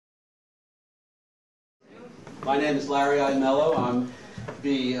My name is Larry Imello. I'm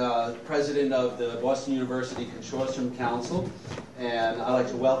the president of the Boston University Consortium Council, and I'd like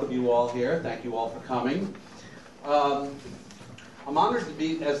to welcome you all here. Thank you all for coming. I'm honored to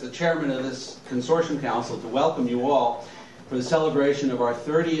be, as the chairman of this Consortium Council, to welcome you all for the celebration of our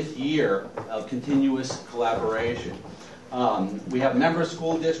 30th year of continuous collaboration. We have member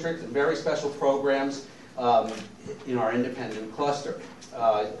school districts and very special programs in our independent cluster.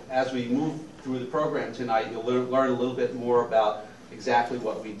 As we move through the program tonight, you'll learn a little bit more about exactly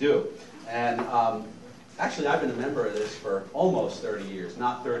what we do. And actually, I've been a member of this for almost 30 years,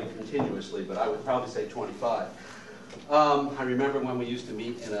 not 30 continuously, but I would probably say 25. I remember when we used to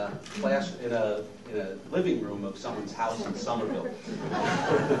meet in a class, in a living room of someone's house in Somerville.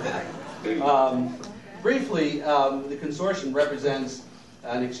 Briefly, the consortium represents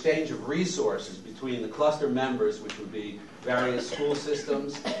an exchange of resources between the cluster members, which would be various school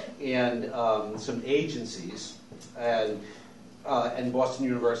systems and some agencies, and Boston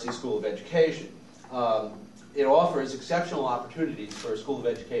University School of Education. It offers exceptional opportunities for School of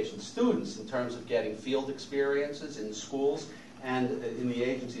Education students in terms of getting field experiences in schools and in the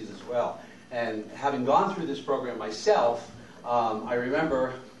agencies as well. And having gone through this program myself, I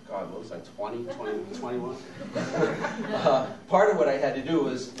remember, God, what was I, 21? Part of what I had to do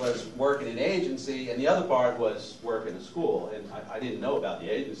was work in an agency, and the other part was work in a school. And I didn't know about the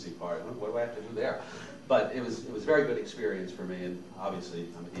agency part. What do I have to do there? But it was a very good experience for me, and obviously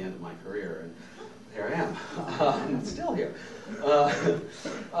I'm at the end of my career, and here I am. I'm still here.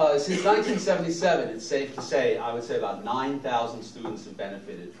 Since 1977, it's safe to say, I would say about 9,000 students have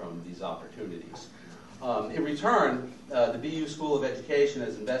benefited from these opportunities. In return, the BU School of Education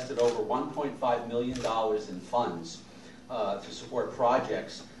has invested over $1.5 million in funds to support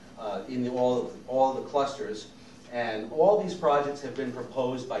projects in all of the clusters. And all these projects have been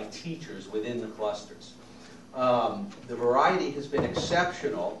proposed by teachers within the clusters. The variety has been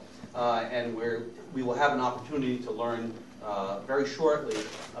exceptional, and we will have an opportunity to learn very shortly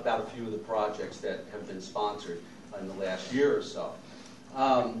about a few of the projects that have been sponsored in the last year or so.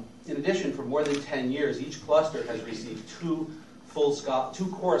 In addition, for more than 10 years, each cluster has received two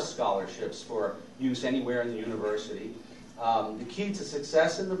course scholarships for use anywhere in the university. The key to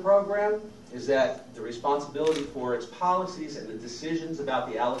success in the program is that the responsibility for its policies and the decisions about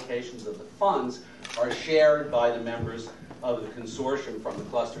the allocations of the funds are shared by the members of the consortium from the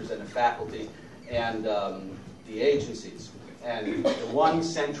clusters and the faculty and the agencies. And the one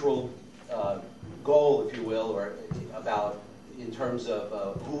central goal, if you will, or about in terms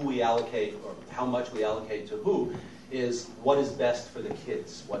of who we allocate or how much we allocate to who, is what is best for the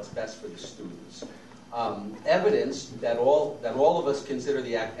kids, what's best for the students. Evidence that all of us consider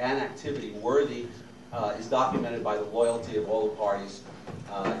an activity worthy is documented by the loyalty of all the parties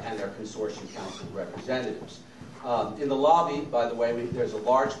and their consortium council representatives. In the lobby, by the way, there's a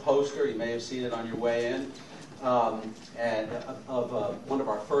large poster, you may have seen it on your way in, and of one of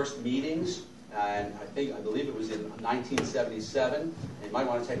our first meetings. And I believe it was in 1977. And you might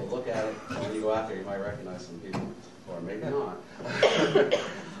want to take a look at it. When you go out there, you might recognize some people, or maybe not.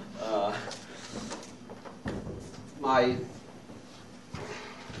 I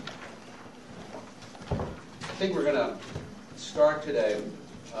think we're going to start today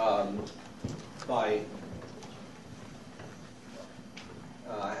by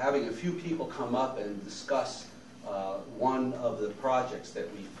having a few people come up and discuss one of the projects that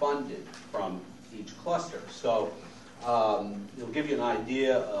we funded from each cluster. So it'll give you an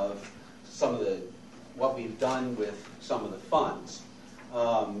idea of some of what we've done with some of the funds.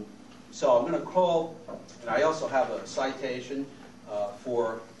 So I'm going to call, and I also have a citation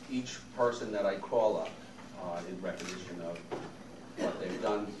for each person that I call up in recognition of what they've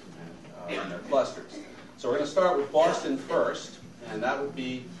done in their clusters. So we're going to start with Boston first, and that would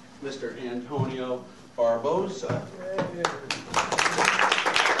be Mr. Antonio Barbosa.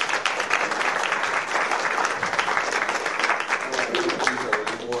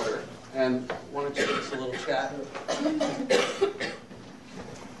 And why don't you give us a little chat?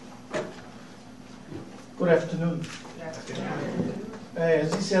 Good afternoon.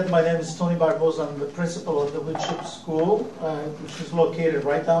 As he said, my name is Tony Barbosa. I'm the principal of the Woodship School, which is located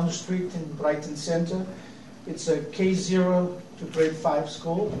right down the street in Brighton Center. It's a K0 to grade 5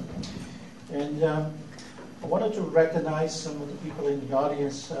 school. And I wanted to recognize some of the people in the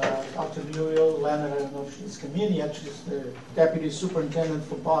audience. Dr. Muriel Leonard, I don't know if she's coming, actually she's the deputy superintendent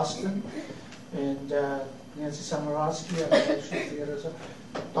for Boston. And Nancy Samarowski, I don't know if she's there as well.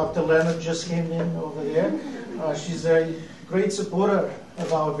 Dr. Leonard just came in over there. She's a great supporter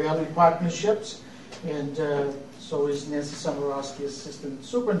of our valued partnerships. And so is Nancy Samarowski, assistant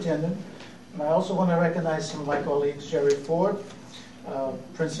superintendent. And I also want to recognize some of my colleagues, Jerry Ford,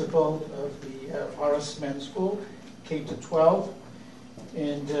 principal of the RS Men's School, K-12.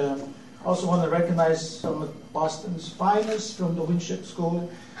 And also want to recognize some of Boston's finest from the Winship School,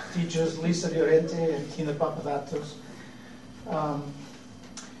 teachers Lisa Llorente and Tina Papadatos.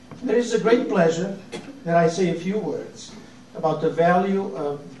 It is a great pleasure that I say a few words about the value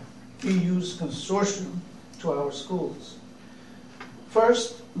of BU's consortium to our schools.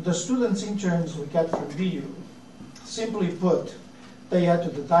 First, the students interns we get from BU, simply put, they add to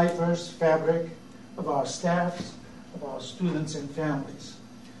the diverse fabric of our staffs, of our students and families.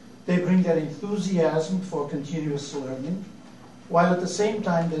 They bring that enthusiasm for continuous learning, while at the same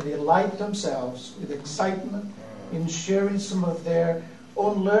time they delight themselves with excitement in sharing some of their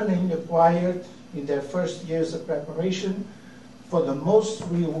own learning acquired in their first years of preparation for the most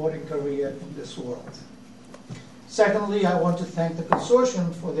rewarding career in this world. Secondly, I want to thank the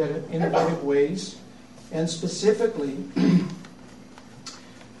consortium for their innovative ways, and specifically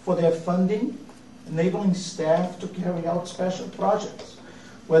for their funding, enabling staff to carry out special projects,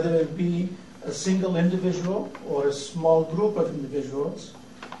 whether it be a single individual or a small group of individuals,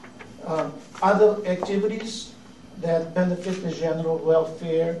 other activities that benefit the general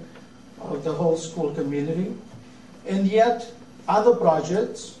welfare of the whole school community, and yet other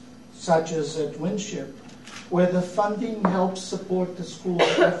projects, such as at Winship, where the funding helps support the school's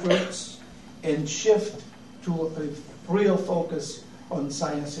efforts and shift to a real focus on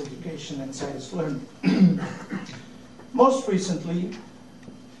science education and science learning. Most recently,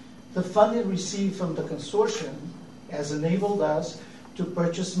 the funding received from the consortium has enabled us to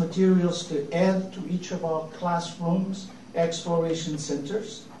purchase materials to add to each of our classrooms' exploration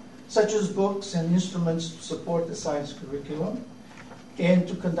centers, such as books and instruments to support the science curriculum, and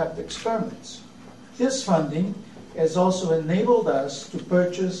to conduct experiments. This funding has also enabled us to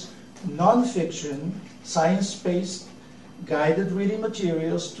purchase nonfiction, science-based guided reading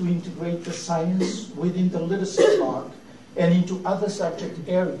materials to integrate the science within the literacy block and into other subject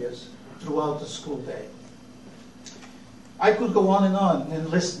areas throughout the school day. I could go on and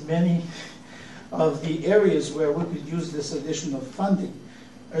list many of the areas where we could use this additional funding.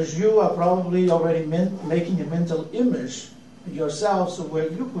 As you are probably already making a mental image yourselves of where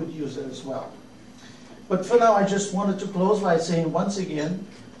you could use it as well. But for now, I just wanted to close by saying once again,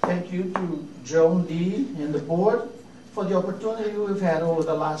 thank you to Joan Lee and the board for the opportunity we've had over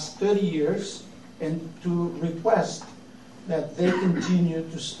the last 30 years, and to request that they continue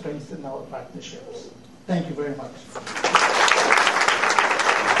to strengthen our partnerships. Thank you very much.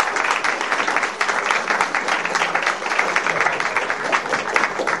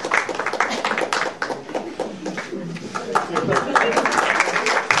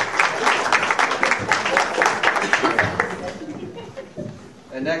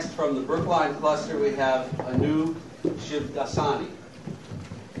 And next, from the Brookline cluster, we have Anu Shivdasani.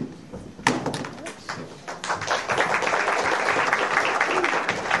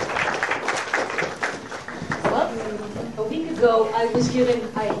 Well, a week ago, I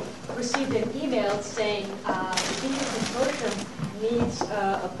received an email saying the BU Consortium needs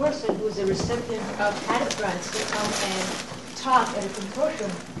a person who's a recipient of TADF grants to come and talk at a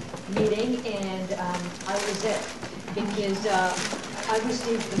consortium meeting, and I was it, because I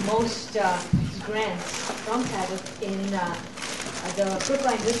received the most grants from TADF in the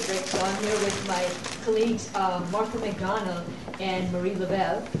Brookline district, so I'm here with my colleagues Martha McDonald and Marie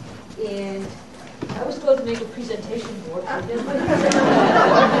Lavelle, and I was told to make a presentation board. So I did my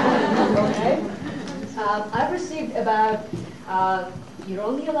okay. I've received about, you're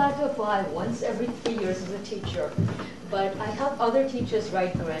only allowed to apply once every 3 years as a teacher, but I help other teachers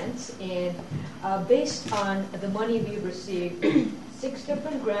write grants, and based on the money we've received, 6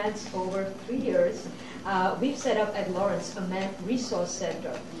 different grants over 3 years, we've set up at Lawrence a math resource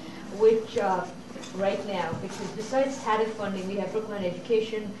center, which right now, because besides TADF funding, we have Brookline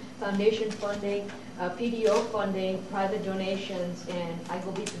Education Foundation funding, PDO funding, private donations, and I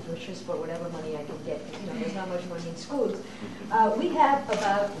go beat the bushes for whatever money I can get. There's not much money in schools. We have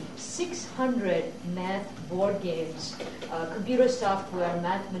about 600 math board games, computer software,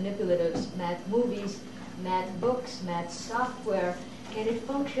 math manipulatives, math movies, math books, math software, and it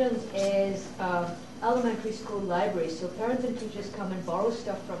functions as elementary school library. So parents and teachers come and borrow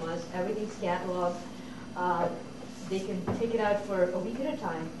stuff from us. Everything's cataloged. They can take it out for a week at a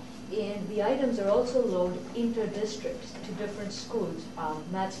time. And the items are also loaned inter-districts to different schools.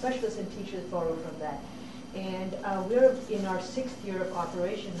 Math specialists and teachers borrow from that. And we're in our 6th year of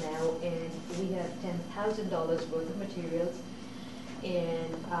operation now, and we have $10,000 worth of materials.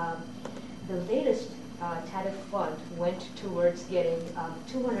 And the latest TADF fund went towards getting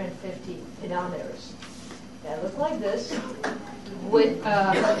 250 pedometers that look like this, with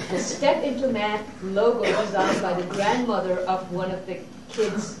the Step Into Math logo designed by the grandmother of one of the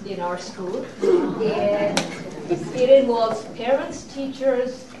kids in our school. And it involves parents,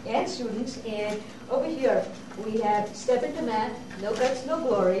 teachers, and students. And over here, we have Step Into Math, no guts, no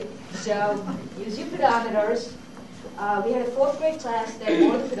glory. So use your pedometers. We had a 4th grade class that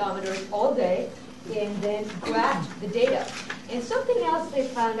wore the pedometers all day and then graphed the data. And something else they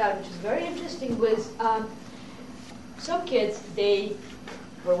found out, which is very interesting, was some kids, they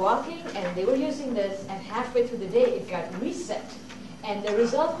were walking and they were using this, and halfway through the day it got reset, and the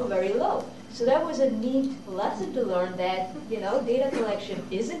results were very low. So that was a neat lesson to learn that, data collection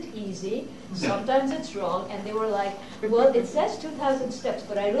isn't easy. Sometimes it's wrong. And they were like, well, it says 2,000 steps,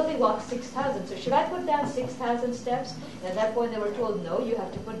 but I really walked 6,000. So should I put down 6,000 steps? And at that point they were told, no, you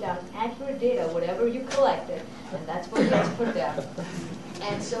have to put down accurate data, whatever you collected, and that's what gets put down.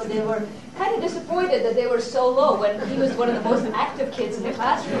 And so they were kind of disappointed that they were so low when he was one of the most active kids in the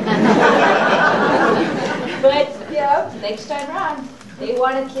classroom. But, next time around, they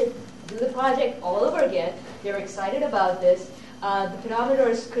want to do the project all over again. They're excited about this. The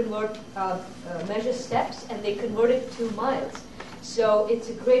pedometers measure steps, and they convert it to miles. So it's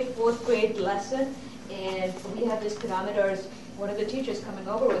a great 4th grade lesson, and we have these pedometers. One of the teachers coming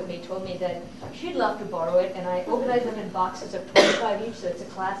over with me told me that she'd love to borrow it, and I organize them in boxes of 25 each, so it's a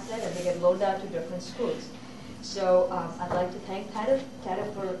class set, and they get loaned out to different schools. So I'd like to thank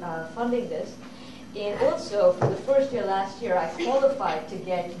TADF for funding this. And also, for the first year last year, I qualified to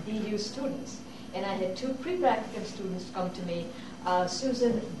get BU students. And I had 2 pre-practicum students come to me,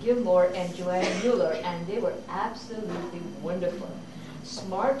 Susan Gilmore and Joanna Mueller, and they were absolutely wonderful.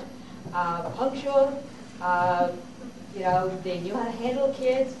 Smart, punctual, they knew how to handle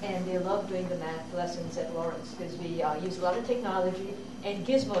kids, and they loved doing the math lessons at Lawrence, because we use a lot of technology and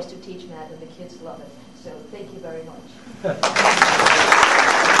gizmos to teach math, and the kids love it. So thank you very much.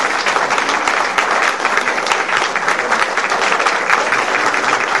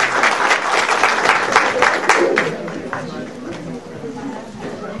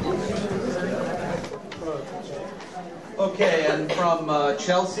 Okay, and from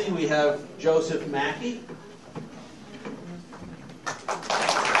Chelsea, we have Joseph Mackey.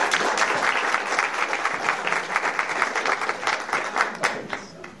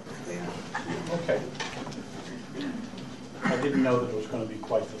 Okay. I didn't know that it was going to be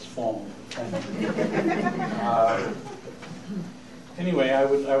quite this formal. Anyway, I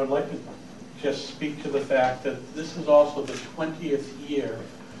would like to just speak to the fact that this is also the 20th year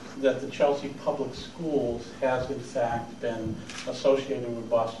that the Chelsea Public Schools has in fact been associated with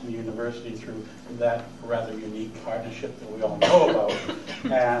Boston University through that rather unique partnership that we all know about.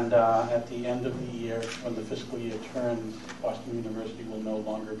 And at the end of the year, when the fiscal year turns, Boston University will no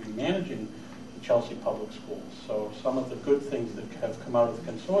longer be managing the Chelsea Public Schools. So some of the good things that have come out of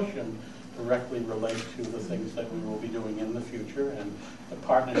the consortium directly relate to the things that we will be doing in the future. And the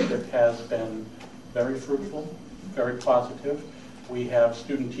partnership has been very fruitful, very positive. We have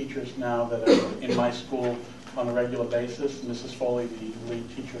student teachers now that are in my school on a regular basis. Mrs. Foley, the lead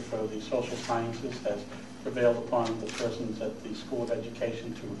teacher for the social sciences, has prevailed upon the persons at the School of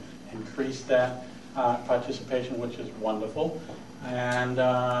Education to increase that participation, which is wonderful. And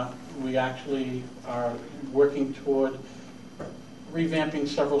we actually are working toward revamping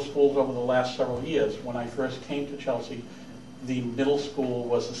several schools over the last several years. When I first came to Chelsea, the middle school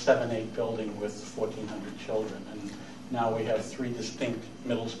was a 7-8 building with 1,400 children. And now we have 3 distinct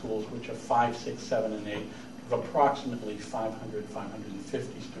middle schools, which are 5, 6, 7, and 8, of approximately 500,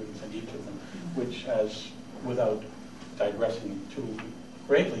 550 students in each of them, which, as without digressing too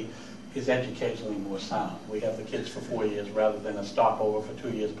greatly, is educationally more sound. We have the kids for 4 years rather than a stopover for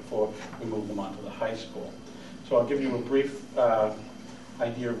 2 years before we move them on to the high school. So I'll give you a brief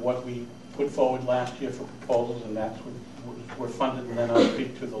idea of what we put forward last year for proposals, and that's what were funded, and then I'll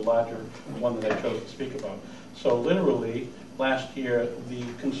speak to the larger one that I chose to speak about. So literally, last year, the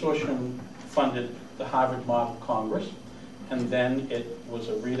consortium funded the Harvard Model Congress, and then it was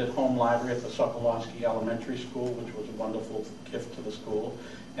a read-at-home library at the Sokolowski Elementary School, which was a wonderful gift to the school.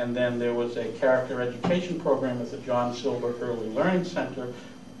 And then there was a character education program at the John Silver Early Learning Center,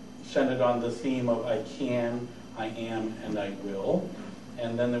 centered on the theme of I can, I am, and I will.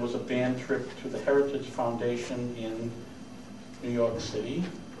 And then there was a band trip to the Heritage Foundation in New York City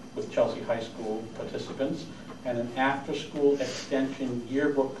with Chelsea High School participants, and an after-school extension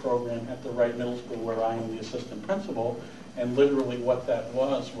yearbook program at the Wright Middle School, where I am the assistant principal. And literally what that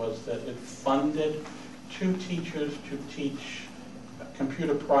was that it funded 2 teachers to teach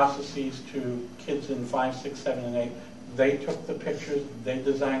computer processes to kids in 5, 6, 7, and 8. They took the pictures, they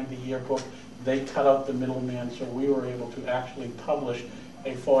designed the yearbook, they cut out the middleman, so we were able to actually publish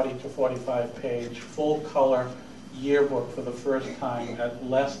a 40 to 45 page full color yearbook for the first time at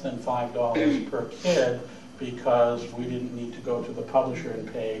less than $5 per kid, because we didn't need to go to the publisher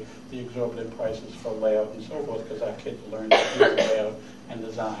and pay the exorbitant prices for layout and so forth, because our kids learned to do layout and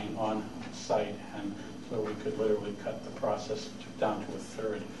design on site, and so we could literally cut the process down to a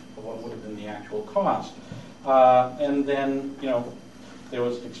third of what would have been the actual cost. And then, there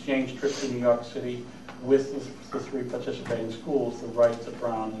was an exchange trip to New York City with the 3 participating schools, the Wright, the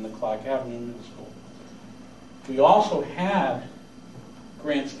Brown, and the Clark Avenue Middle School. We also had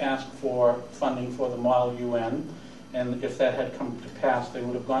grants asked for funding for the Model UN, and if that had come to pass, they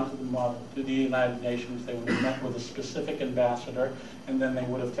would have gone to the United Nations, they would have met with a specific ambassador, and then they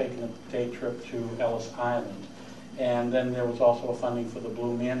would have taken a day trip to Ellis Island. And then there was also a funding for the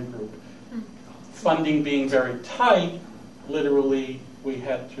Blue Man Group. Funding being very tight, literally we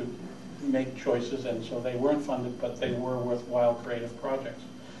had to make choices, and so they weren't funded, but they were worthwhile creative projects.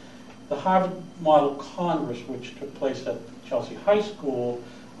 The Harvard Model Congress, which took place at Chelsea High School,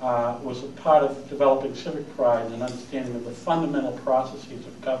 was a part of developing civic pride and understanding of the fundamental processes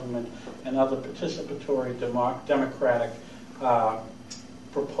of government and other participatory democratic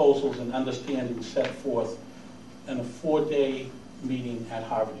proposals and understandings set forth in a 4-day meeting at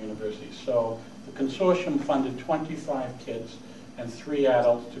Harvard University. So the consortium funded 25 kids and 3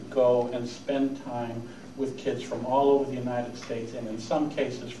 adults to go and spend time with kids from all over the United States, and in some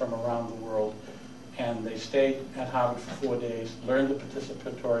cases from around the world. And they stayed at Harvard for 4 days, learned the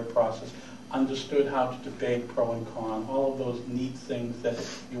participatory process, understood how to debate pro and con, all of those neat things that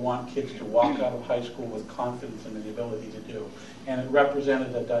you want kids to walk out of high school with confidence in the ability to do. And it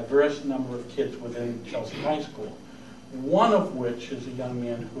represented a diverse number of kids within Chelsea High School. One of which is a young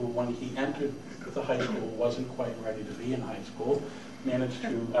man who, when he entered the high school, wasn't quite ready to be in high school, managed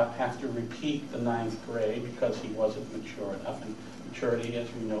to have to repeat the 9th grade because he wasn't mature enough. And maturity,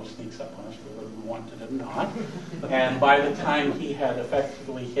 as we know, sneaks up on us whether we wanted it or not. And by the time he had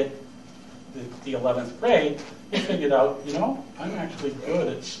effectively hit the 11th grade, he figured out, I'm actually good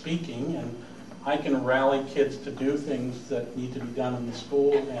at speaking, and I can rally kids to do things that need to be done in the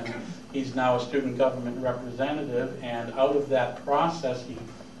school, and he's now a student government representative, and out of that process, he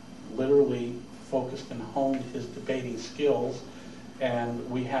literally focused and honed his debating skills. And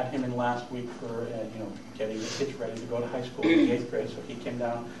we had him in last week for getting the kids ready to go to high school in the 8th grade. So he came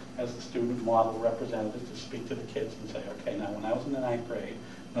down as the student model representative to speak to the kids and say, okay, now when I was in the 9th grade,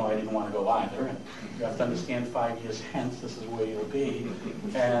 no, I didn't want to go either. And you have to understand 5 years hence, this is where you'll be.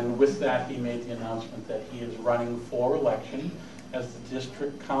 And with that, he made the announcement that he is running for election as the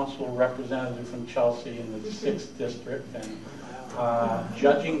district council representative from Chelsea in the 6th district. And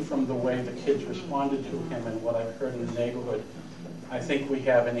judging from the way the kids responded to him and what I've heard in the neighborhood, I think we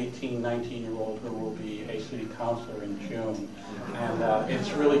have an 18, 19-year-old who will be a city councilor in June. And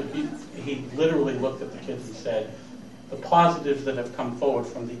it's really, he literally looked at the kids and said, the positives that have come forward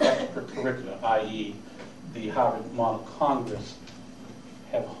from the extracurricular, i.e. the Harvard Model Congress,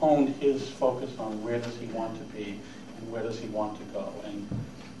 have honed his focus on where does he want to be and where does he want to go. And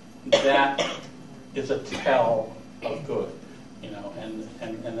that is a tell of good, and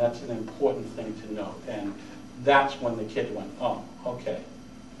that's an important thing to note. And that's when the kid went, oh, okay.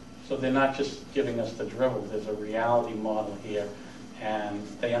 So they're not just giving us the dribble. There's a reality model here, and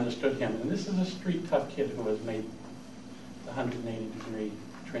they understood him. And this is a street tough kid who has made the 180-degree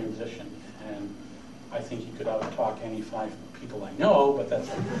transition. And I think he could out-talk any 5 people I know, but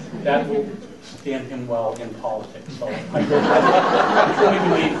that will stand him well in politics. So I truly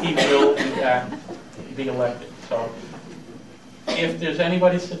believe he will, in fact, be elected. So if there's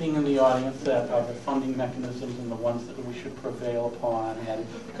anybody sitting in the audience that are the funding mechanisms and the ones that we should prevail upon and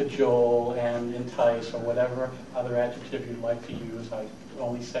cajole and entice or whatever other adjective you'd like to use, I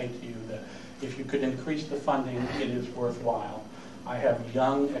only say to you that if you could increase the funding, it is worthwhile. I have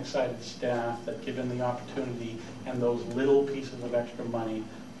young, excited staff that, given the opportunity and those little pieces of extra money,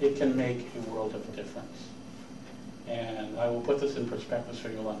 it can make a world of difference. And I will put this in perspective so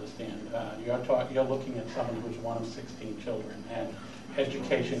you'll understand. You're looking at someone who's one of 16 children, and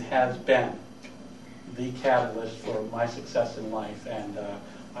education has been the catalyst for my success in life, and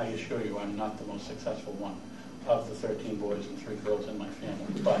I assure you I'm not the most successful one of the 13 boys and 3 girls in my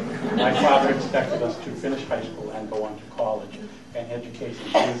family. But my father expected us to finish high school and go on to college, and education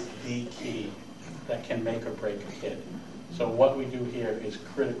is the key that can make or break a kid. So what we do here is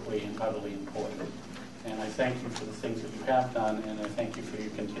critically and utterly important. And I thank you for the things that you have done, and I thank you for your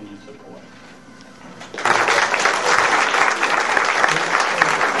continued support.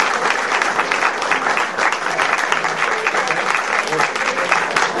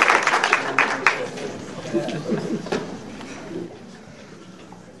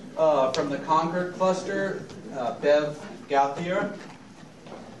 Concord cluster, Bev Gauthier.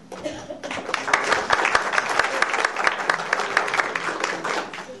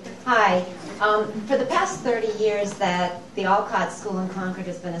 Hi. For the past 30 years that the Alcott School in Concord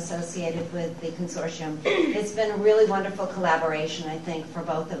has been associated with the Consortium, it's been a really wonderful collaboration, I think, for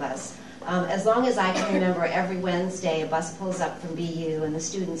both of us. As long as I can remember, every Wednesday a bus pulls up from BU and the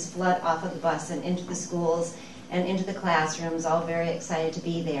students flood off of the bus and into the schools and into the classrooms, all very excited to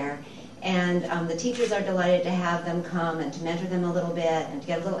be there. And the teachers are delighted to have them come and to mentor them a little bit and to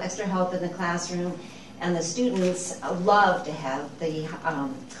get a little extra help in the classroom. And the students love to have the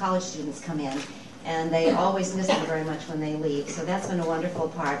college students come in, and they always miss them very much when they leave. So that's been a wonderful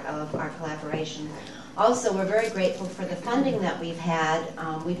part of our collaboration. Also, we're very grateful for the funding that we've had.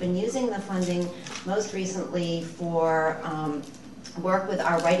 We've been using the funding most recently for work with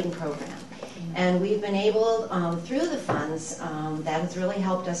our writing program. And we've been able, through the funds, that has really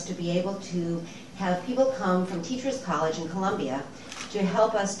helped us to be able to have people come from Teachers College in Columbia to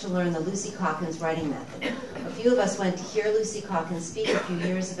help us to learn the Lucy Calkins writing method. A few of us went to hear Lucy Calkins speak a few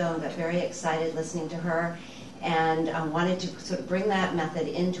years ago and got very excited listening to her and wanted to sort of bring that method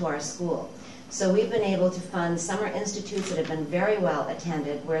into our school. So we've been able to fund summer institutes that have been very well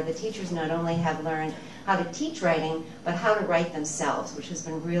attended, where the teachers not only have learned how to teach writing, but how to write themselves, which has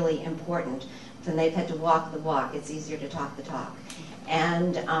been really important. When they've had to walk the walk, it's easier to talk the talk.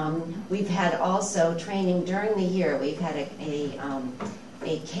 And we've had also training during the year. We've had a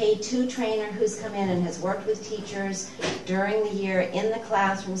K2 trainer who's come in and has worked with teachers during the year in the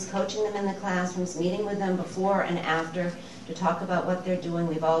classrooms, coaching them in the classrooms, meeting with them before and after to talk about what they're doing.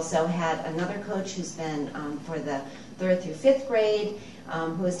 We've also had another coach who's been for the 3rd through 5th grade,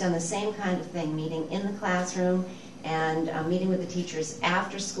 who has done the same kind of thing, meeting in the classroom and meeting with the teachers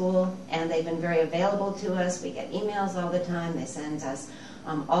after school, and they've been very available to us. We get emails all the time. They send us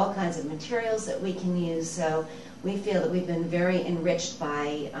all kinds of materials that we can use. So we feel that we've been very enriched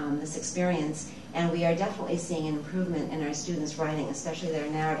by this experience, and we are definitely seeing an improvement in our students' writing, especially their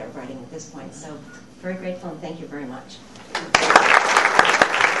narrative writing at this point. So very grateful, and thank you very much.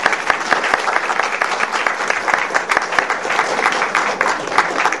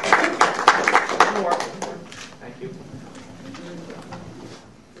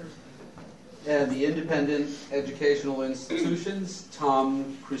 And the independent educational institutions,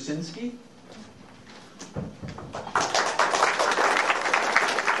 Tom Krusinski.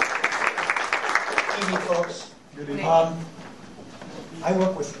 Good evening, folks. Good evening. I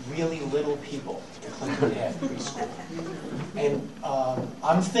work with really little people in Clinton Head Preschool. And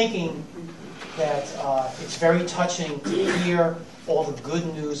I'm thinking that it's very touching to hear all the good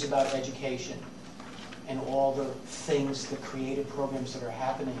news about education and all the things, the creative programs that are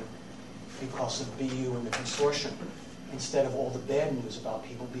happening because of BU and the Consortium, instead of all the bad news about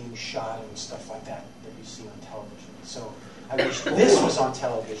people being shot and stuff like that that you see on television. So I wish this was on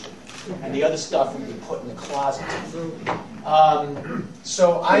television and the other stuff would be put in the closet.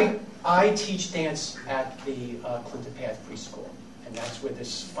 So I teach dance at the Clinton Path Preschool, and that's where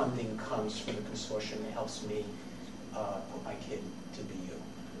this funding comes from the Consortium. It helps me put my kid to BU.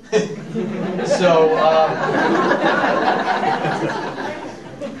 So,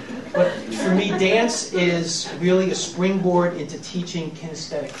 but for me, dance is really a springboard into teaching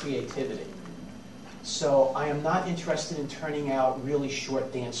kinesthetic creativity. So I am not interested in turning out really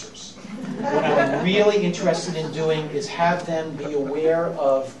short dancers. What I'm really interested in doing is have them be aware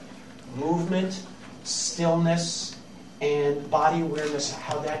of movement, stillness, and body awareness,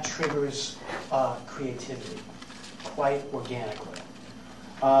 how that triggers creativity quite organically.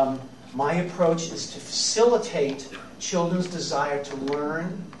 My approach is to facilitate children's desire to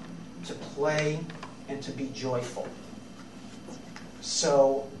learn, to play, and to be joyful.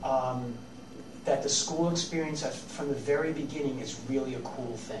 So that the school experience from the very beginning is really a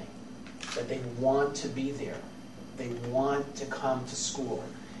cool thing. That they want to be there. They want to come to school.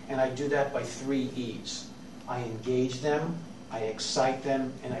 And I do that by 3 E's. I engage them, I excite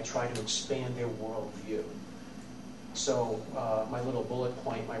them, and I try to expand their worldview. So my little bullet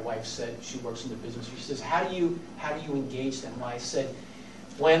point, my wife said, she works in the business, she says, how do you engage them? I said,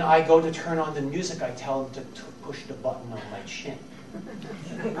 when I go to turn on the music, I tell them to push the button on my chin.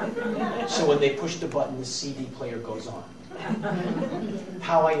 So when they push the button, the CD player goes on.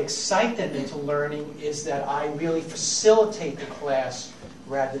 How I excite them into learning is that I really facilitate the class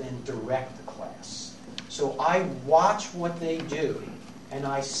rather than direct the class. So I watch what they do, and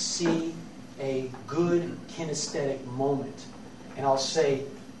I see a good kinesthetic moment. And I'll say,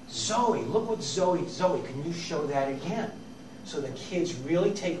 Zoe, look what Zoe, can you show that again? So the kids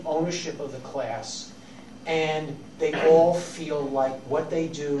really take ownership of the class and they all feel like what they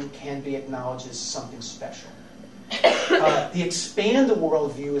do can be acknowledged as something special. The expand the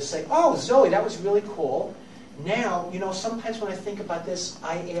worldview is say, oh, Zoe, that was really cool. Now, sometimes when I think about this,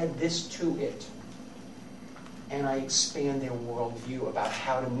 I add this to it. And I expand their worldview about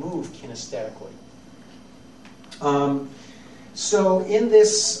how to move kinesthetically. So in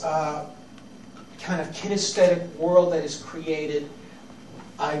this kind of kinesthetic world that is created,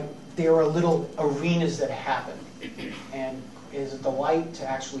 there are little arenas that happen. And it is a delight to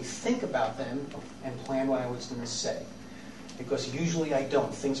actually think about them and plan what I was going to say. Because usually I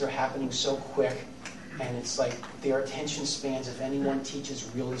don't. Things are happening so quick, and it's like their attention spans, if anyone teaches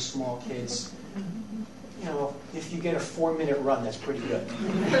really small kids, if you get a 4-minute run, that's pretty good.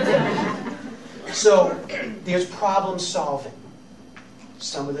 So there's problem solving.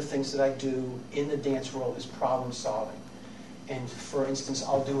 Some of the things that I do in the dance world is problem solving. And for instance,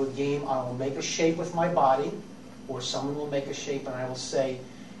 I'll do a game, I will make a shape with my body, or someone will make a shape and I will say,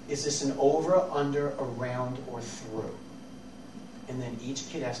 is this an over, under, around, or through? And then each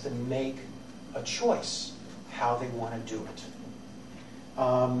kid has to make a choice how they want to do it.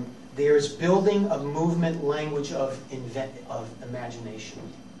 There's building a movement language of imagination.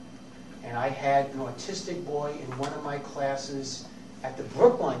 And I had an autistic boy in one of my classes at the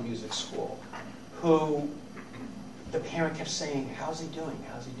Brookline Music School who the parent kept saying, how's he doing?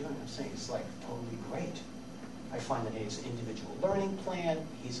 How's he doing? I'm saying, it's like totally great. I find that he has an individual learning plan.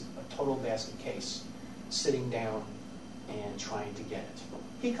 He's a total basket case, sitting down and trying to get it.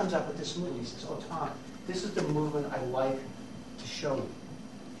 He comes up with this movement. He says, oh, Tom, this is the movement I like to show you.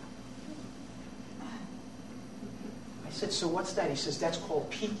 I said, so what's that? He says, that's called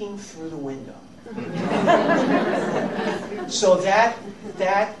peeking through the window. So that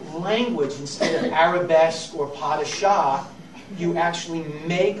language, instead of arabesque or pas de chat, you actually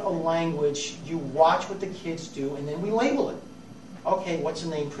make a language, you watch what the kids do, and then we label it. Okay, what's the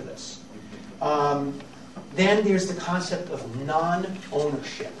name for this? Then there's the concept of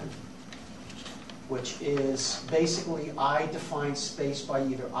non-ownership, which is basically I define space by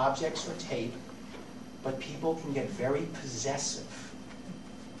either objects or tape, but people can get very possessive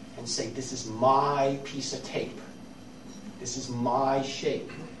and say, this is my piece of tape. This is my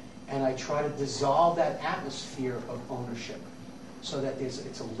shape. And I try to dissolve that atmosphere of ownership so that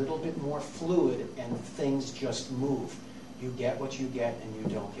it's a little bit more fluid and things just move. You get what you get and you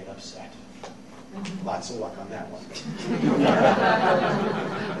don't get upset. Lots of luck on that one.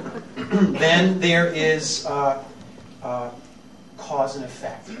 Then there is cause and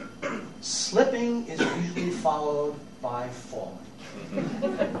effect. Slipping is usually followed by falling.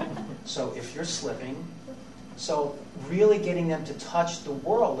 So if you're slipping, so really getting them to touch the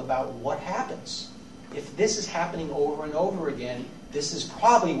world about what happens. If this is happening over and over again, this is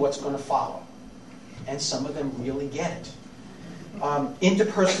probably what's going to follow. And some of them really get it.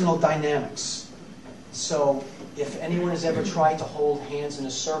 Interpersonal dynamics. So if anyone has ever tried to hold hands in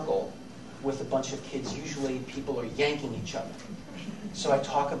a circle with a bunch of kids, usually people are yanking each other. So I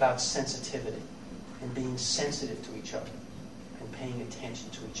talk about sensitivity and being sensitive to each other and paying attention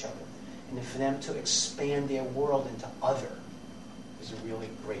to each other. And for them to expand their world into other is a really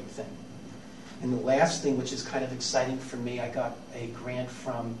great thing. And the last thing, which is kind of exciting for me, I got a grant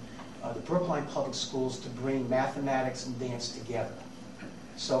from the Brookline Public Schools to bring mathematics and dance together.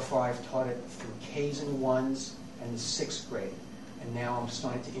 So far I've taught it through Ks and 1s and the 6th grade. And now I'm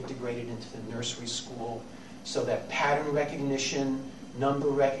starting to integrate it into the nursery school so that pattern recognition, number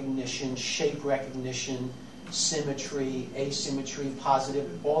recognition, shape recognition, symmetry, asymmetry, positive,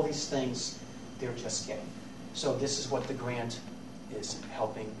 all these things, they're just getting. So this is what the grant is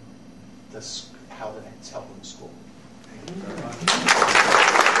helping how it's helping the school. Thank you very much.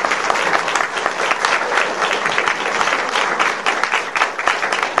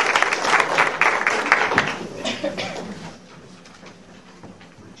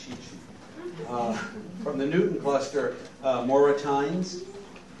 From the Newton cluster, Maura Tynes.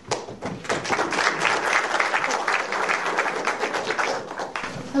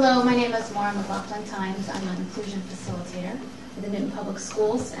 Hello, my name is Maura McLaughlin Tynes. I'm an inclusion facilitator for the Newton Public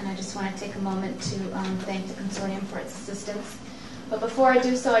Schools, and I just want to take a moment to thank the Consortium for its assistance. But before I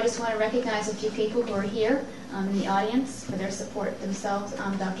do so, I just want to recognize a few people who are here in the audience for their support themselves.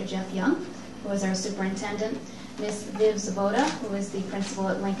 Dr. Jeff Young, who is our superintendent, Ms. Viv Zavoda, who is the principal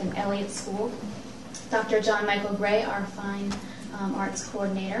at Lincoln Elliott School, Dr. John Michael Gray, our fine arts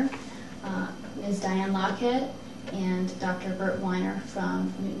coordinator, Ms. Diane Lockhead, and Dr. Bert Weiner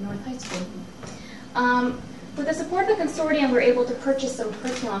from Newton North High School. With the support of the Consortium, we're able to purchase some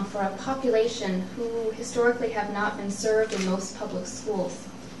curriculum for a population who historically have not been served in most public schools.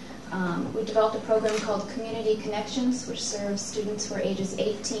 We developed a program called Community Connections, which serves students who are ages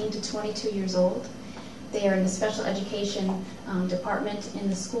 18 to 22 years old. They are in the special education department in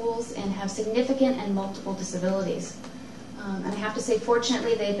the schools and have significant and multiple disabilities. And I have to say,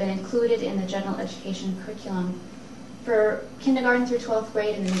 fortunately, they've been included in the general education curriculum for kindergarten through 12th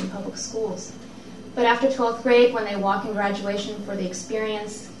grade in the Newton Public Schools. But after 12th grade, when they walk in graduation for the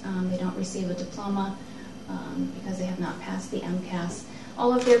experience, they don't receive a diploma because they have not passed the MCAS.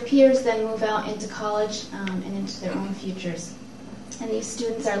 All of their peers then move out into college and into their own futures. And these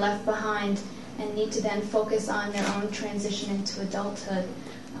students are left behind and need to then focus on their own transition into adulthood,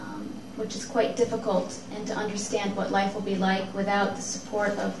 which is quite difficult, and to understand what life will be like without the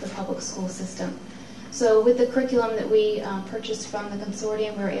support of the public school system. So with the curriculum that we purchased from the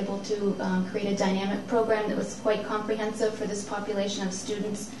consortium, we were able to create a dynamic program that was quite comprehensive for this population of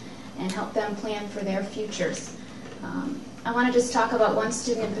students and help them plan for their futures. I want to just talk about one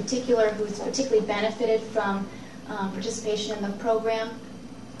student in particular who's particularly benefited from participation in the program.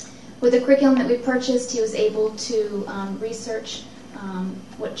 With the curriculum that we purchased, he was able to research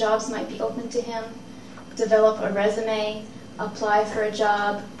what jobs might be open to him, develop a resume, apply for a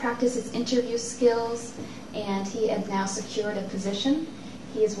job, practice his interview skills, and he has now secured a position.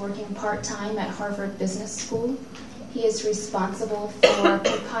 He is working part-time at Harvard Business School. He is responsible for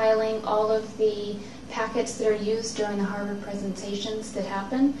compiling all of the packets that are used during the Harvard presentations that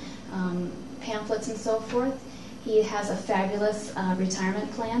happen, pamphlets and so forth. He has a fabulous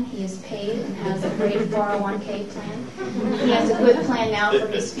retirement plan. He is paid and has a great 401k plan. He has a good plan now for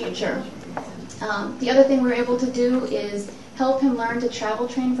his future. The other thing we're able to do is help him learn to travel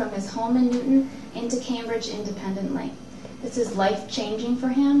train from his home in Newton into Cambridge independently. This is life-changing for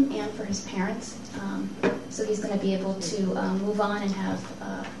him and for his parents. So he's going to be able to move on and have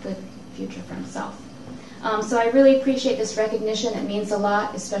a good future for himself. So I really appreciate this recognition. It means a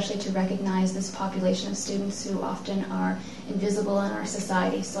lot, especially to recognize this population of students who often are invisible in our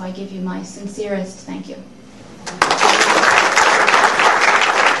society. So I give you my sincerest thank you.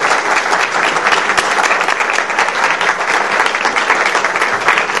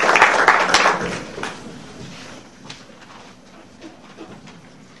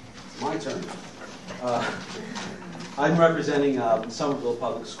 My turn. I'm representing Somerville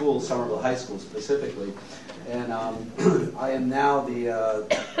Public Schools, Somerville High School specifically, and I am now the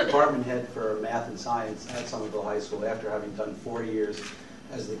department head for math and science at Somerville High School after having done 4 years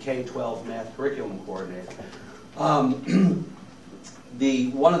as the K-12 math curriculum coordinator. One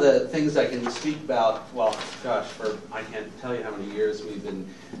of the things I can speak about, well, gosh, I can't tell you how many years we've been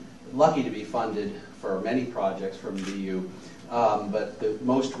lucky to be funded for many projects from BU, but the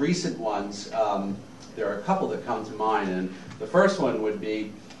most recent ones, there are a couple that come to mind, and the first one would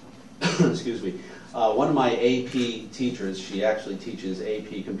be, excuse me, one of my AP teachers. She actually teaches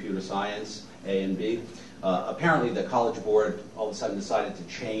AP Computer Science, A and B. Apparently the College Board all of a sudden decided to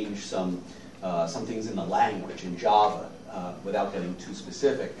change some things in the language, in Java, without getting too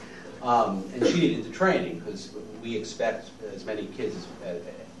specific. And she needed the training, because we expect as many kids,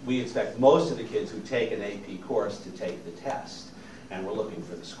 we expect most of the kids who take an AP course to take the test, and we're looking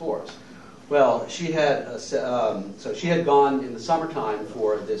for the scores. Well, she had so she had gone in the summertime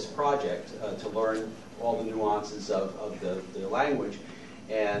for this project to learn all the nuances of the language,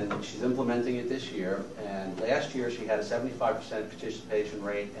 and she's implementing it this year. And last year she had a 75% participation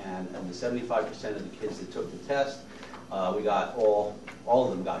rate, and the 75% of the kids that took the test, we got all of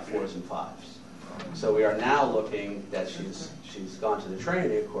them got 4s and 5s. So we are now looking that she's gone to the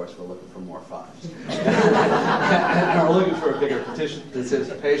training. Of course, we're looking for more 5s. And we're looking for a bigger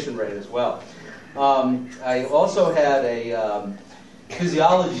participation rate as well. I also had a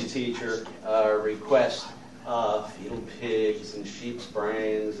physiology teacher request fetal pigs and sheep's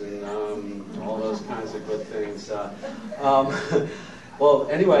brains and all those kinds of good things. Well,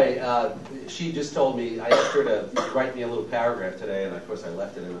 anyway, she just told me, I asked her to write me a little paragraph today, and of course I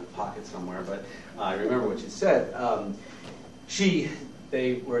left it in my pocket somewhere, but I remember what she said.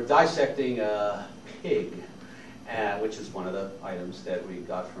 They were dissecting a pig, which is one of the items that we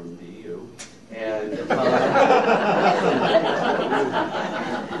got from BU. And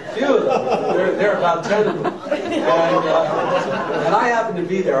few of them. There are about 10 of them. And I happened to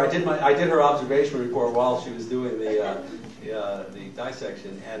be there. I did her observation report while she was doing the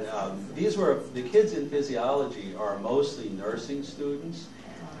dissection. And these were the kids in physiology are mostly nursing students.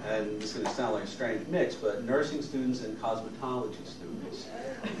 And this is going to sound like a strange mix, but nursing students and cosmetology students.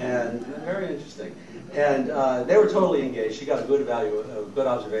 And very interesting. And they were totally engaged. She got a good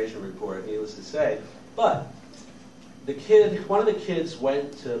observation report, needless to say. But one of the kids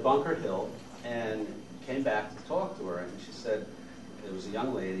went to Bunker Hill and came back to talk to her. And she said, there was a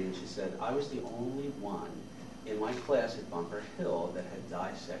young lady, and she said, I was the only one in my class at Bunker Hill that had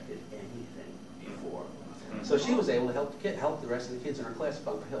dissected anything before. So she was able to help the rest of the kids in her class at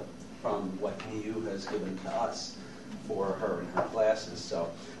Bunker Hill from what BU has given to us for her and her classes. So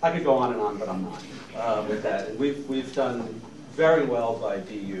I could go on and on, but I'm not with that. And we've done very well by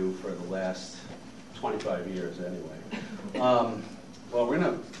BU for the last 25 years anyway. Well, we're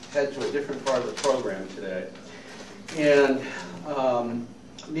going to head to a different part of the program today. And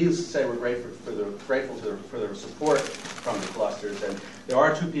needless to say, we're grateful for their support from the clusters. And there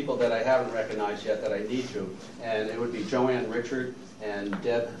are two people that I haven't recognized yet that I need to. And it would be Joanne Richard and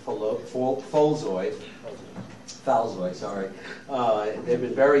Deb Falzoy, sorry. They've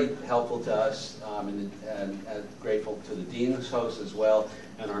been very helpful to us and grateful to the dean's host as well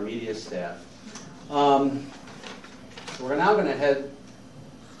and our media staff. So we're now going to head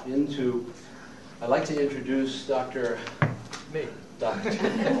into, I'd like to introduce Dr.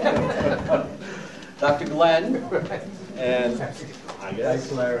 Glenn, and I guess.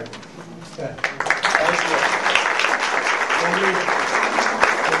 Thanks, Larry.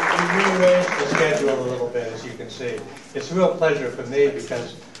 We rearranged the schedule a little bit, as you can see. It's a real pleasure for me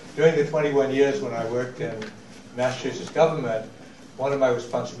because during the 21 years when I worked in Massachusetts government, one of my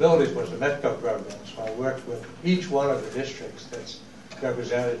responsibilities was the METCO program. So I worked with each one of the districts that's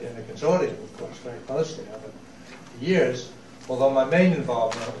represented in the consortium, of course, very closely over the years. Although my main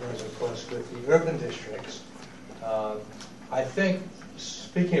involvement was, of course, with the urban districts. I think,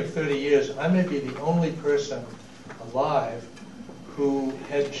 speaking of 30 years, I may be the only person alive who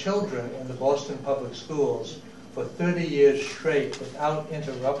had children in the Boston public schools for 30 years straight without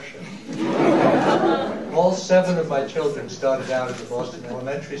interruption. All 7 of my children started out at the Boston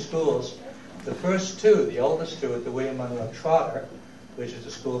elementary schools. The first 2, the oldest 2, at the William Monroe Trotter, which is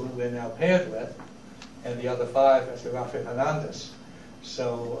a school that we're now paired with, and the other 5 at the Rafael Hernandez.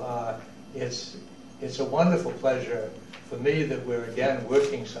 So it's a wonderful pleasure for me that we're again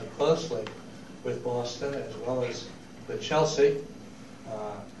working so closely with Boston as well as with Chelsea.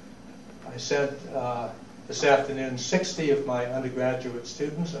 I sent this afternoon 60 of my undergraduate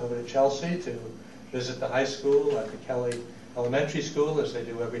students over to Chelsea to visit the high school and the Kelly Elementary School, as they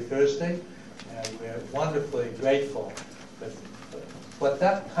do every Thursday, and we're wonderfully grateful that what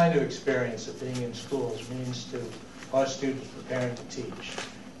that kind of experience of being in schools means to our students preparing to teach.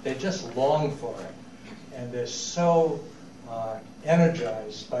 They just long for it, and they're so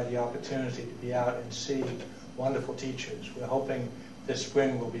energized by the opportunity to be out and see wonderful teachers. We're hoping this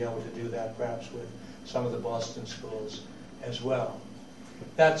spring we'll be able to do that perhaps with some of the Boston schools as well.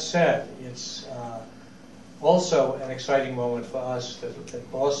 That said, it's also an exciting moment for us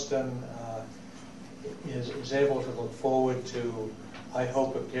that Boston is able to look forward to, I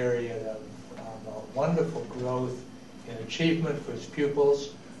hope, a period of wonderful growth in achievement for its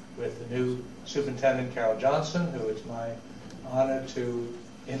pupils with the new superintendent, Carol Johnson, who it's my honor to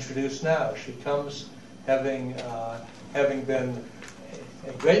introduce now. She comes having been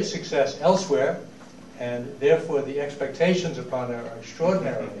a great success elsewhere, and therefore the expectations upon her are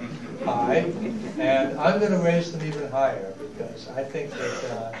extraordinarily high, and I'm going to raise them even higher because I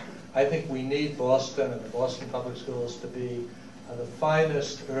think we need Boston and the Boston Public Schools to be the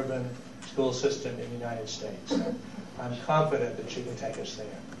finest urban school system in the United States. And I'm confident that she can take us there.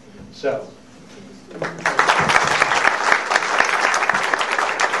 So.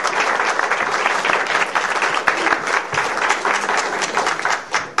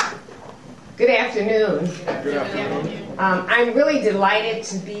 Good afternoon. Good afternoon. I'm really delighted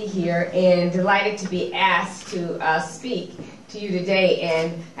to be here and delighted to be asked to speak to you today.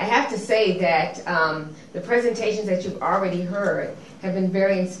 And I have to say that the presentations that you've already heard have been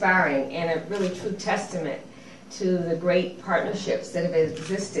very inspiring and a really true testament to the great partnerships that have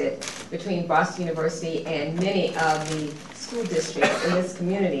existed between Boston University and many of the school districts in this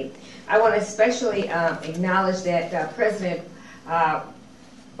community. I want to especially acknowledge that President Bob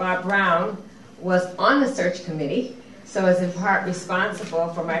Brown was on the search committee, so is in part responsible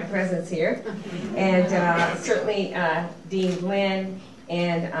for my presence here. And certainly Dean Glenn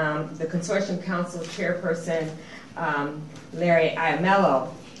and the Consortium Council Chairperson Larry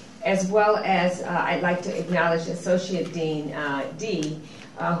Iamello, as well as I'd like to acknowledge Associate Dean Dee,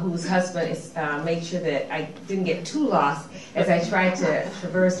 whose husband is, made sure that I didn't get too lost as I tried to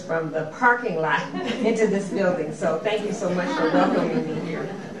traverse from the parking lot into this building. So thank you so much for welcoming me here.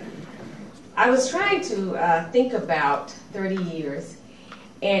 I was trying to think about 30 years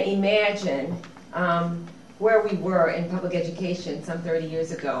and imagine where we were in public education some 30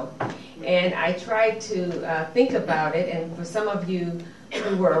 years ago. And I tried to think about it, and for some of you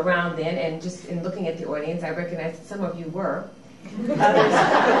who were around then, and just in looking at the audience, I recognize that some of you were, Others,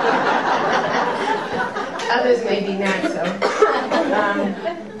 others maybe not so.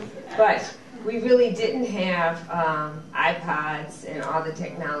 But we really didn't have iPods and all the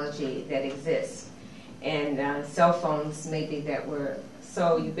technology that exists, and cell phones maybe that were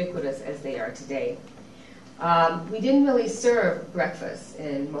so ubiquitous as they are today. We didn't really serve breakfast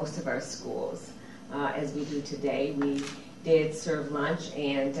in most of our schools as we do today. We did serve lunch,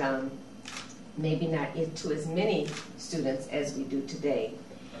 and maybe not to as many students as we do today.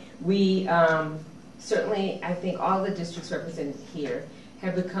 We certainly, I think all the districts represented here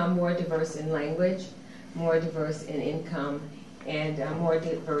have become more diverse in language, more diverse in income, and more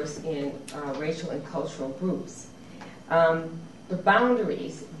diverse in racial and cultural groups. The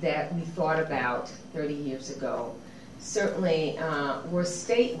boundaries that we thought about 30 years ago certainly were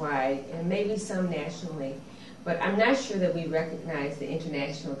statewide and maybe some nationally, but I'm not sure that we recognize the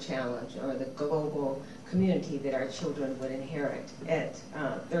international challenge or the global community that our children would inherit at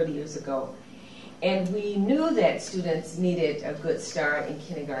 30 years ago. And we knew that students needed a good start in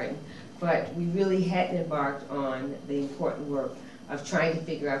kindergarten, but we really hadn't embarked on the important work of trying to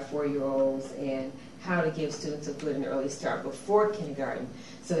figure out 4-year-olds and how to give students a good and early start before kindergarten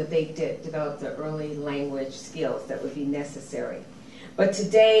so that they develop the early language skills that would be necessary. But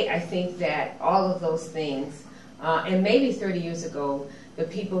today, I think that all of those things, and maybe 30 years ago, the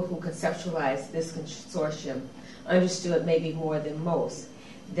people who conceptualized this consortium understood maybe more than most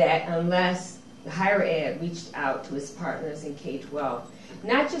that unless the higher ed reached out to its partners in K-12,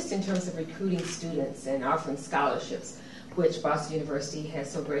 not just in terms of recruiting students and offering scholarships, which Boston University has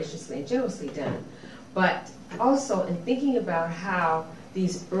so graciously and generously done, but also in thinking about how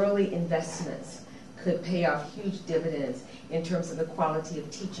these early investments could pay off huge dividends in terms of the quality of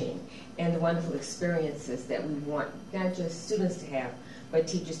teaching and the wonderful experiences that we want not just students to have, but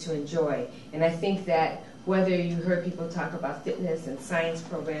teachers to enjoy. And I think that whether you heard people talk about fitness and science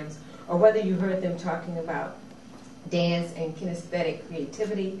programs, or whether you heard them talking about dance and kinesthetic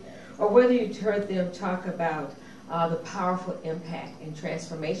creativity, or whether you heard them talk about the powerful impact and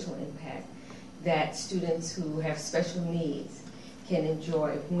transformational impact that students who have special needs can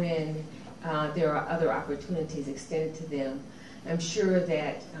enjoy when there are other opportunities extended to them. I'm sure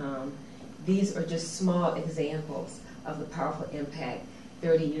that these are just small examples of the powerful impact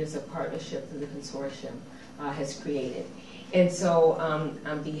 30 years of partnership through the consortium has created. And so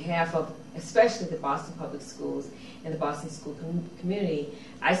on behalf of especially the Boston Public Schools and the Boston school community,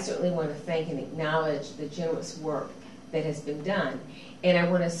 I certainly want to thank and acknowledge the generous work that has been done. And I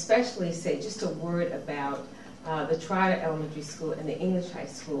want to especially say just a word about the Trotter Elementary School and the English High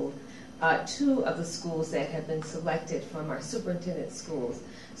School, 2 of the schools that have been selected from our superintendent schools,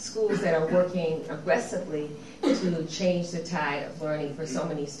 schools that are working aggressively to change the tide of learning for so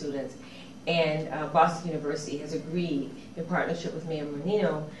many students. And Boston University has agreed, in partnership with Mayor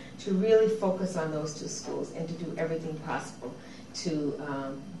Menino, to really focus on those 2 schools and to do everything possible to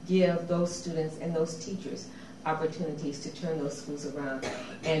give those students and those teachers opportunities to turn those schools around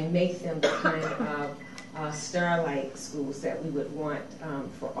and make them the kind of star-like schools that we would want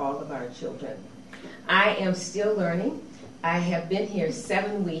for all of our children. I am still learning. I have been here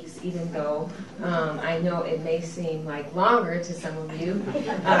 7 weeks, even though I know it may seem like longer to some of you,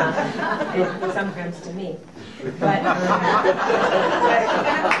 and sometimes to me. But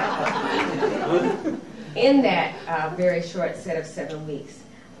in that very short set of 7 weeks,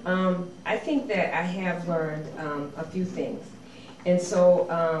 I think that I have learned a few things. And so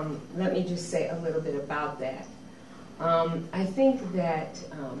let me just say a little bit about that. I think that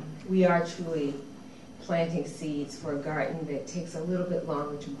we are truly planting seeds for a garden that takes a little bit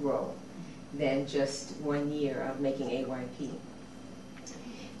longer to grow than just 1 year of making AYP.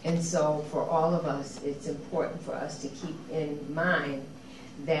 And so for all of us, it's important for us to keep in mind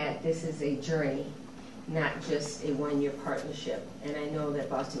that this is a journey, not just a 1-year partnership. And I know that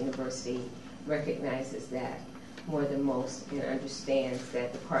Boston University recognizes that more than most and understands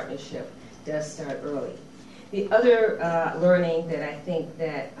that the partnership does start early. The other learning that I think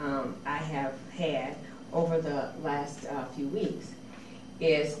that I have had over the last few weeks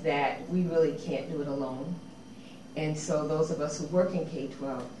is that we really can't do it alone. And so those of us who work in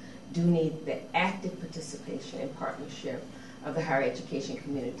K-12 do need the active participation and partnership of the higher education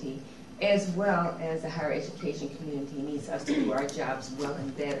community, as well as the higher education community needs us to do our jobs well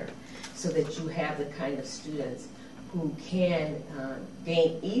and better so that you have the kind of students who can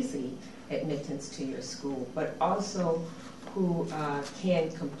gain easy admittance to your school, but also who can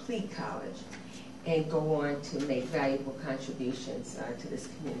complete college and go on to make valuable contributions to this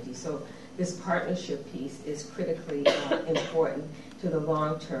community. So this partnership piece is critically important to the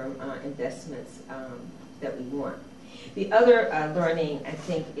long-term investments that we want. The other learning, I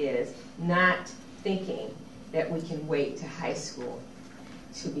think, is not thinking that we can wait to high school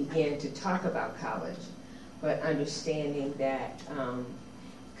to begin to talk about college, but understanding that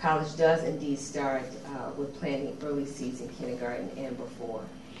college does indeed start with planting early seeds in kindergarten and before,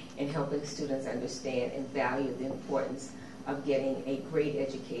 and helping students understand and value the importance of getting a great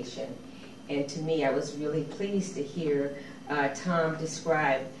education. And to me, I was really pleased to hear Tom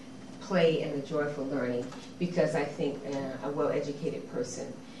describe play and the joyful learning, because I think a well-educated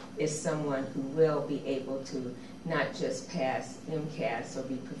person is someone who will be able to not just pass MCAS or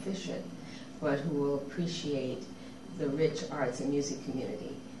be proficient, but who will appreciate the rich arts and music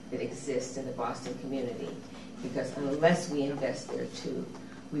community that exists in the Boston community. Because unless we invest there too,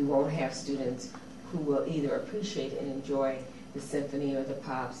 we won't have students who will either appreciate and enjoy the symphony or the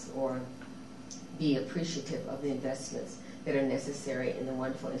pops, or be appreciative of the investments that are necessary in the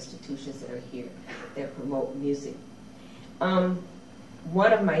wonderful institutions that are here that promote music.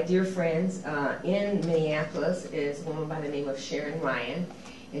 One of my dear friends in Minneapolis is a woman by the name of Sharon Ryan,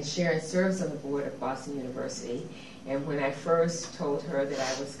 and Sharon serves on the board of Boston University. And when I first told her that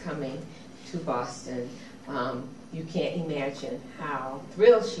I was coming to Boston, you can't imagine how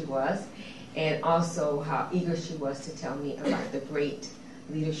thrilled she was, and also how eager she was to tell me about the great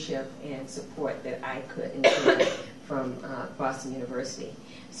leadership and support that I could enjoy from Boston University.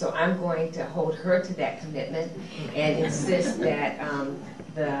 So I'm going to hold her to that commitment and insist that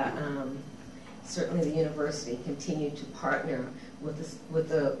certainly the university continue to partner with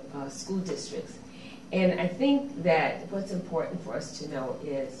the school districts. And I think that what's important for us to know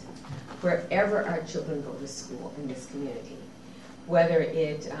is wherever our children go to school in this community, whether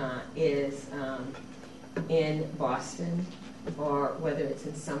it is in Boston, or whether it's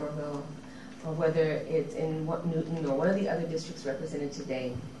in Somerville, or whether it's in Newton or one of the other districts represented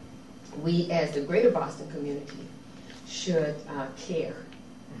today, we as the greater Boston community should care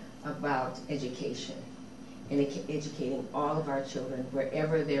about education and educating all of our children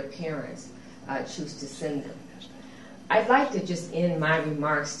wherever their parents choose to send them. I'd like to just end my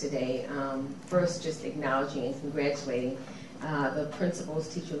remarks today, first just acknowledging and congratulating the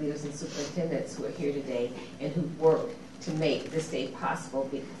principals, teacher leaders, and superintendents who are here today and who worked to make this day possible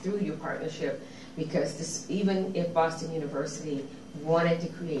through your partnership, because even if Boston University wanted to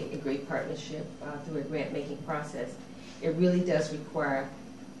create a great partnership through a grant-making process, it really does require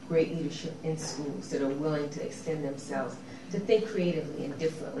great leadership in schools that are willing to extend themselves to think creatively and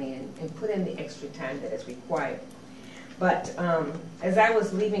differently and put in the extra time that is required. But as I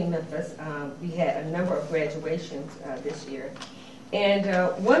was leaving Memphis, we had a number of graduations this year. And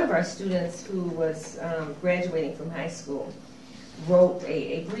one of our students who was graduating from high school wrote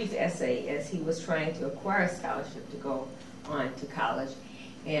a brief essay as he was trying to acquire a scholarship to go on to college.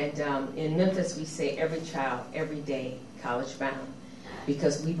 And in Memphis, we say every child, every day, college bound,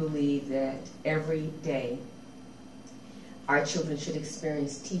 because we believe that every day our children should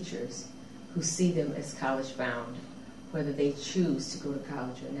experience teachers who see them as college bound, whether they choose to go to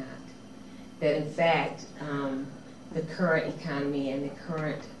college or not. That in fact, the current economy and the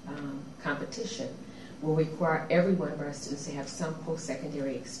current competition will require every one of our students to have some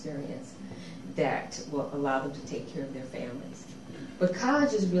post-secondary experience that will allow them to take care of their families. But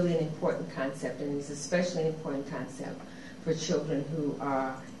college is really an important concept, and it's especially an important concept for children who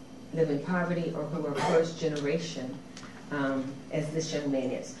live in poverty or who are first generation, as this young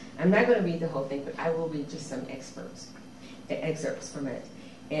man is. I'm not going to read the whole thing, but I will read just some excerpts from it.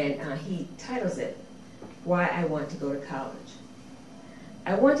 And he titles it, "Why I Want to Go to College."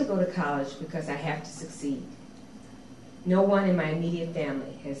 I want to go to college because I have to succeed. No one in my immediate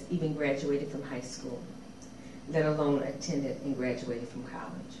family has even graduated from high school, let alone attended and graduated from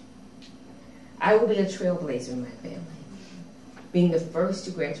college. I will be a trailblazer in my family, being the first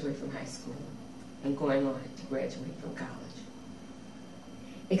to graduate from high school and going on to graduate from college.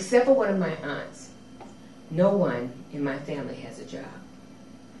 Except for one of my aunts, no one in my family has a job.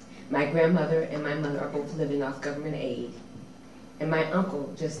 My grandmother and my mother are both living off government aid, and my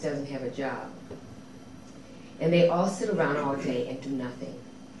uncle just doesn't have a job. And they all sit around all day and do nothing.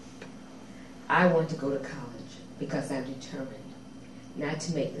 I want to go to college because I'm determined not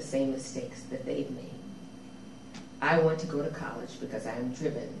to make the same mistakes that they've made. I want to go to college because I am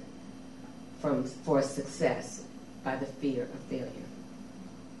driven for success by the fear of failure.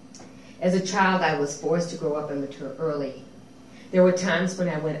 As a child, I was forced to grow up and mature early. There were times when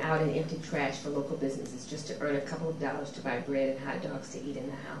I went out and emptied trash for local businesses just to earn a couple of dollars to buy bread and hot dogs to eat in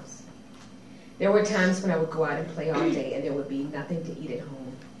the house. There were times when I would go out and play all day and there would be nothing to eat at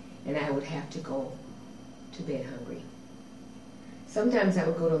home, and I would have to go to bed hungry. Sometimes I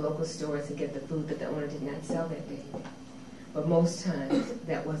would go to local stores and get the food that the owner did not sell that day, but most times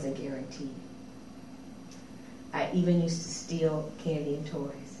that wasn't guaranteed. I even used to steal candy and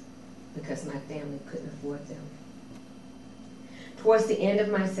toys because my family couldn't afford them. Towards the end of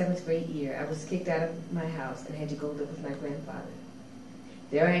my 7th grade year, I was kicked out of my house and had to go live with my grandfather.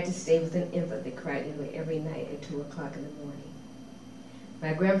 There I had to stay with an infant that cried nearly every night at 2 o'clock in the morning.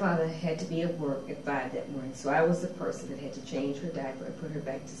 My grandfather had to be at work at 5 that morning, so I was the person that had to change her diaper and put her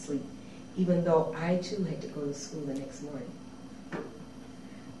back to sleep, even though I too had to go to school the next morning.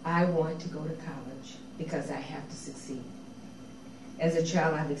 I want to go to college because I have to succeed. As a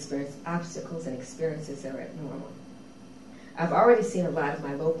child, I've experienced obstacles and experiences that are abnormal. I've already seen a lot of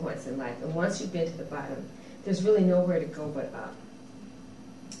my low points in life, and once you've been to the bottom, there's really nowhere to go but up.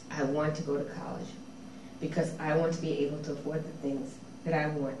 I want to go to college because I want to be able to afford the things that I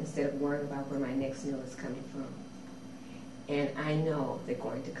want instead of worrying about where my next meal is coming from. And I know that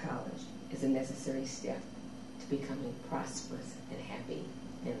going to college is a necessary step to becoming prosperous and happy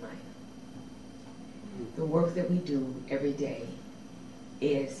in life. The work that we do every day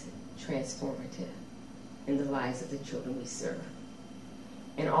is transformative in the lives of the children we serve.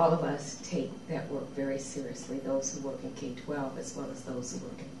 And all of us take that work very seriously, those who work in K-12 as well as those who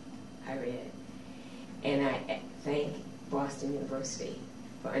work in higher ed. And I thank Boston University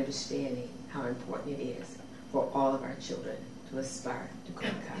for understanding how important it is for all of our children to aspire to go to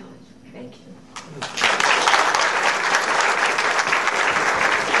college. Thank you.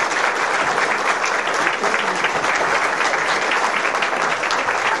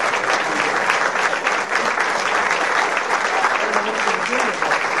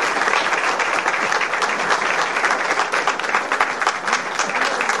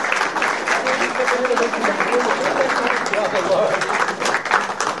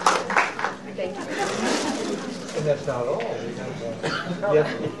 And that's not all. Yes.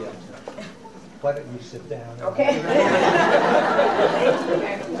 Why don't you sit down? Okay.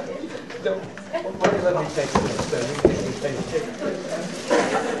 Why don't you let me take this? You take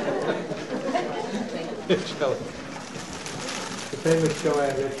the famous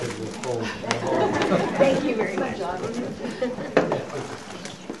Joanne Richards was full. Thank you very much.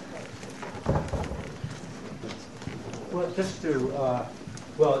 Well, just to,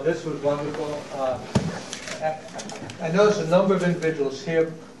 well, this was wonderful. I noticed a number of individuals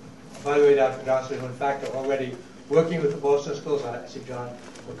here, by the way, Dr. Johnson, who in fact are already working with the Boston schools. I see John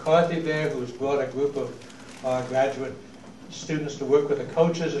McCarthy there, who's brought a group of graduate students to work with the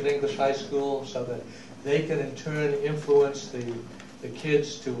coaches at English High School so that they can in turn influence the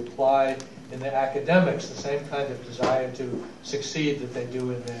kids to apply in their academics, the same kind of desire to succeed that they do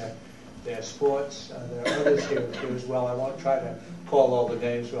in their sports. There are others here as well. I won't try to call all the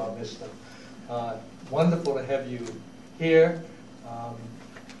names or I'll miss them. Wonderful to have you here.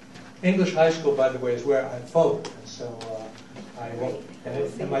 English High School, by the way, is where I vote. So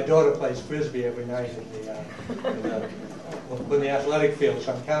and my daughter plays Frisbee every night in the athletic field,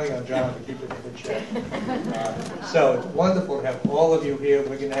 so I'm counting on John to keep it in good shape. So it's wonderful to have all of you here.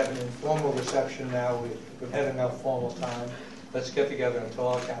 We're going to have an informal reception now. We've had enough formal time. Let's get together and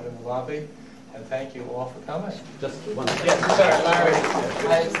talk out in the lobby. And thank you all for coming. Just one. Yes, sorry, Larry.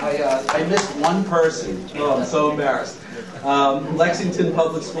 I missed one person. Oh, I'm so embarrassed. Lexington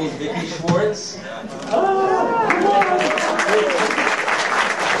Public Schools, Vicki Schwartz.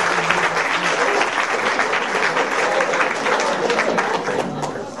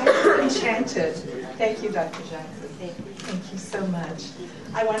 I'm enchanted. Thank you, Dr. Johnson. Thank you so much.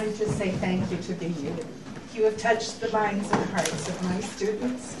 I wanted to say thank you to the youth. You have touched the minds and hearts of my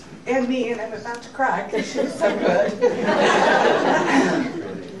students and me, and I'm about to cry because she was so good.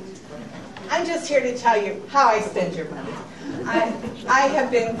 I'm just here to tell you how I spend your money. I have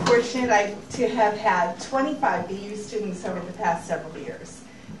been fortunate to have had 25 BU students over the past several years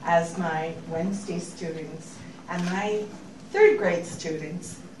as my Wednesday students, and my third grade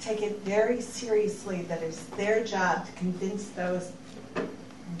students take it very seriously that it's their job to convince those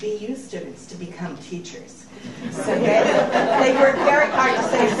BU students to become teachers. So they work very hard to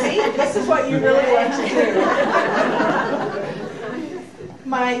say, see, this is what you really want to do.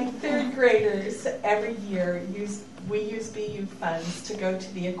 My third graders every year we use BU funds to go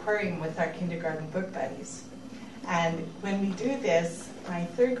to the aquarium with our kindergarten book buddies. And when we do this, my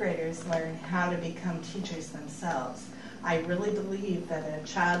third graders learn how to become teachers themselves. I really believe that a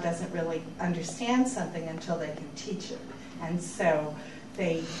child doesn't really understand something until they can teach it. And so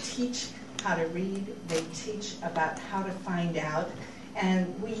they teach how to read, they teach about how to find out,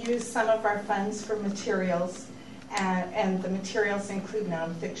 and we use some of our funds for materials, and the materials include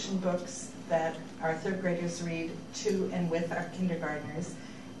nonfiction books that our third graders read to and with our kindergartners,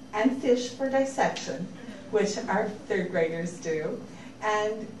 and fish for dissection, which our third graders do.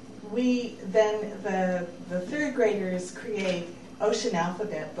 And the third graders create ocean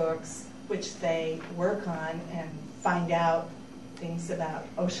alphabet books, which they work on and find out things about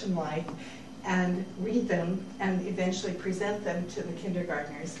ocean life, and read them and eventually present them to the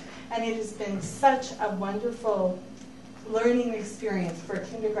kindergartners. And it has been such a wonderful learning experience for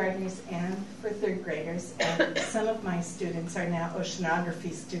kindergartners and for third graders. And some of my students are now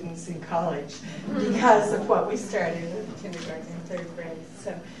oceanography students in college because of what we started with kindergarten and third grade.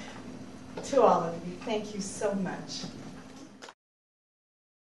 So to all of you, thank you so much.